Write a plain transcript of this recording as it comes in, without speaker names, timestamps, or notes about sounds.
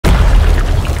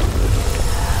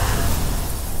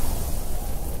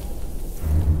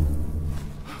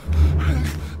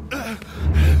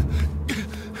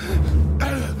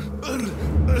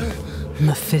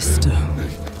Mephisto,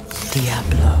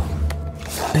 Diablo,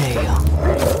 Baal.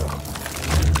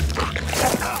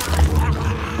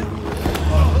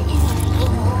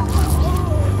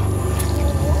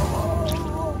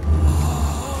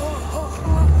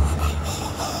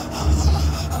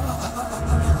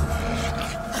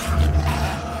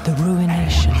 The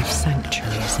ruination of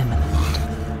Sanctuary is imminent,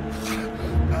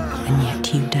 and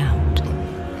yet you doubt.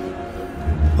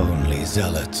 Only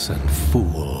zealots and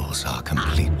fools are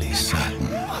completely certain,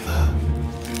 Mother.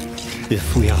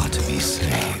 If we are to be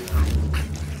saved,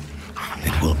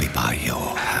 it will be by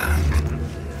your hand.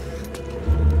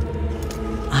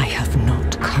 I have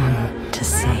not come to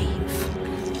save,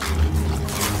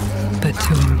 but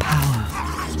to empower.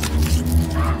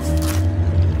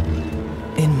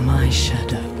 In my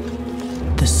shadow,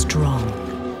 the strong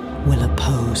will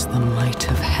oppose the might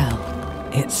of hell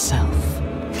itself.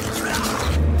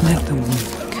 Let the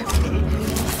weak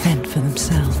fend for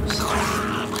themselves.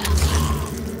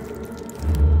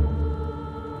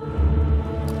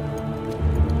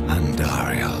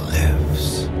 Andaria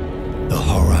lives. The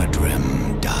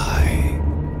Horadrim die.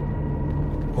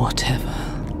 Whatever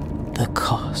the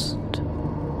cost.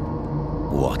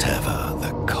 Whatever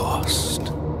the cost.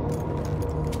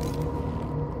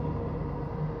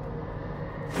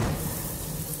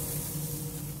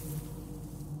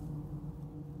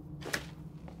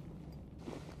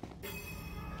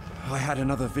 I had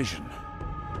another vision.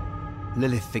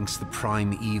 Lilith thinks the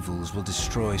prime evils will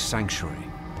destroy Sanctuary,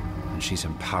 and she's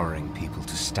empowering people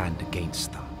to stand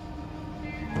against them.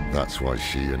 That's why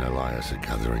she and Elias are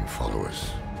gathering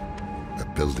followers.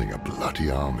 They're building a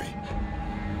bloody army.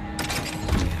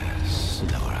 Yes,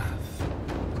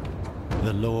 Lorath.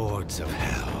 The Lords of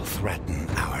Hell threaten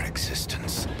our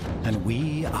existence, and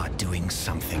we are doing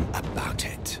something about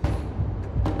it.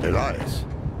 Elias?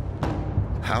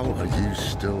 How are you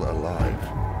still alive?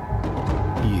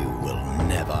 You will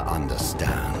never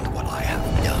understand what I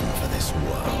have done for this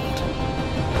world.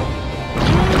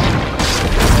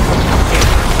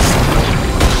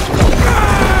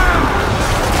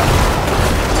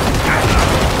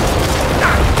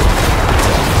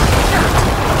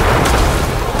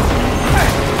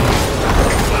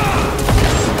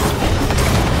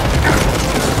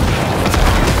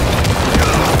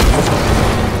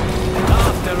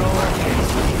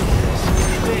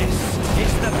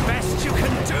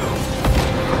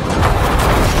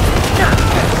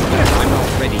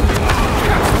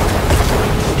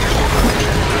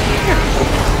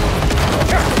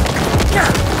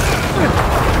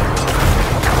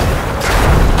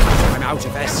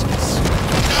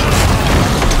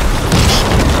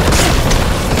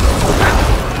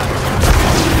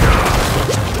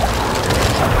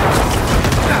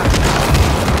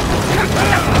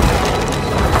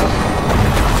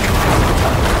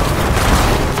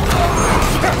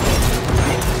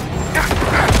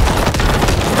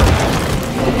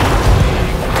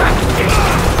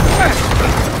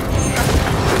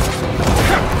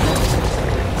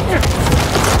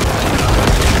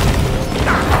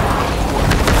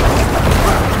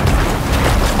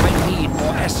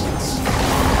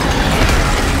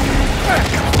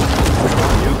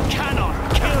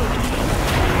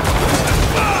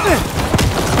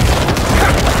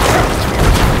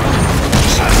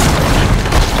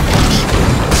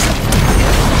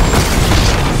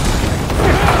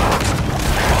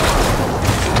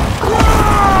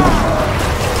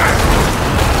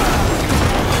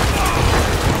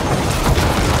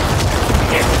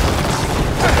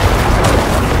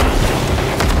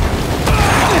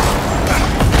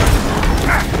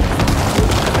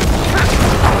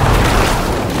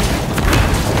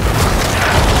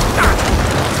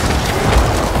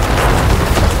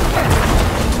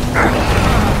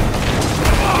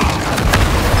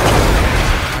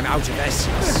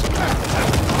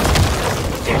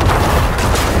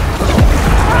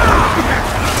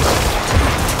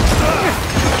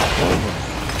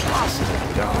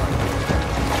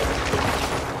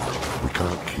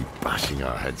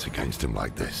 Against him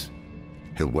like this.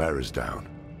 He'll wear us down.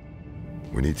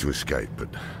 We need to escape, but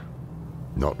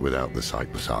not without the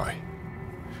Sightless Eye.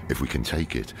 If we can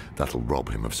take it, that'll rob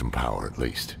him of some power at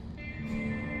least.